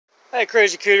Hey,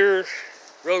 Crazy Cooter,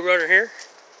 Roadrunner here.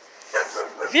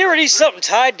 If you ever need something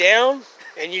tied down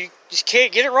and you just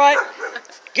can't get it right,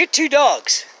 get 2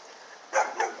 dogs.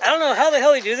 I don't know how the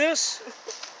hell they do this,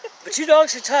 but 2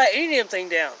 dogs can tie any damn thing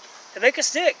down and make a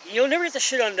stick. You'll never get the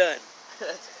shit undone.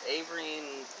 That's Avery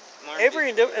and Marmaduke. Avery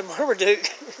and Marmaduke.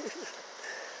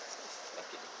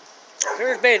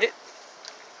 There's Bandit.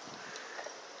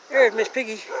 There's Miss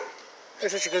Piggy.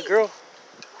 There's such a good girl.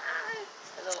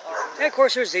 And of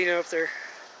course there's Xena up there.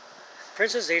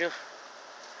 Princess Xena.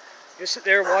 Just sit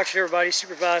there watching everybody,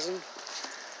 supervising.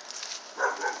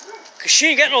 Because she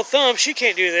ain't got no thumb, she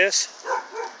can't do this.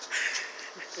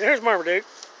 There's Marmaduke.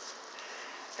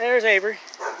 There's Avery.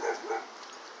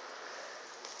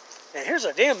 And here's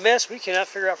a damn mess we cannot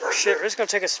figure out for shit. It's going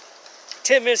to take us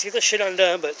 10 minutes to get this shit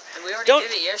undone, but... And we already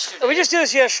did it yesterday. We just did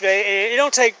this yesterday, and it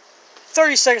don't take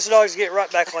 30 seconds for dogs to get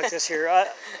right back like this here.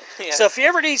 Yeah. So if you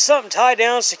ever need something tied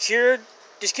down, secured,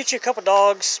 just get you a couple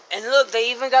dogs. And look, they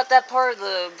even got that part of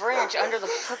the branch under the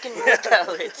fucking wood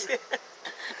pallets.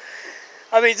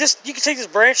 I mean, you can take this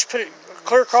branch, put it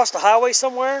clear across the highway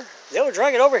somewhere. They would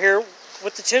drag it over here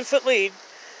with the 10-foot lead,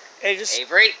 and just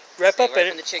wrap up in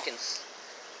it. The chickens.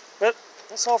 But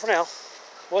that's all for now.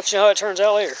 We'll let you know how it turns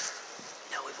out later.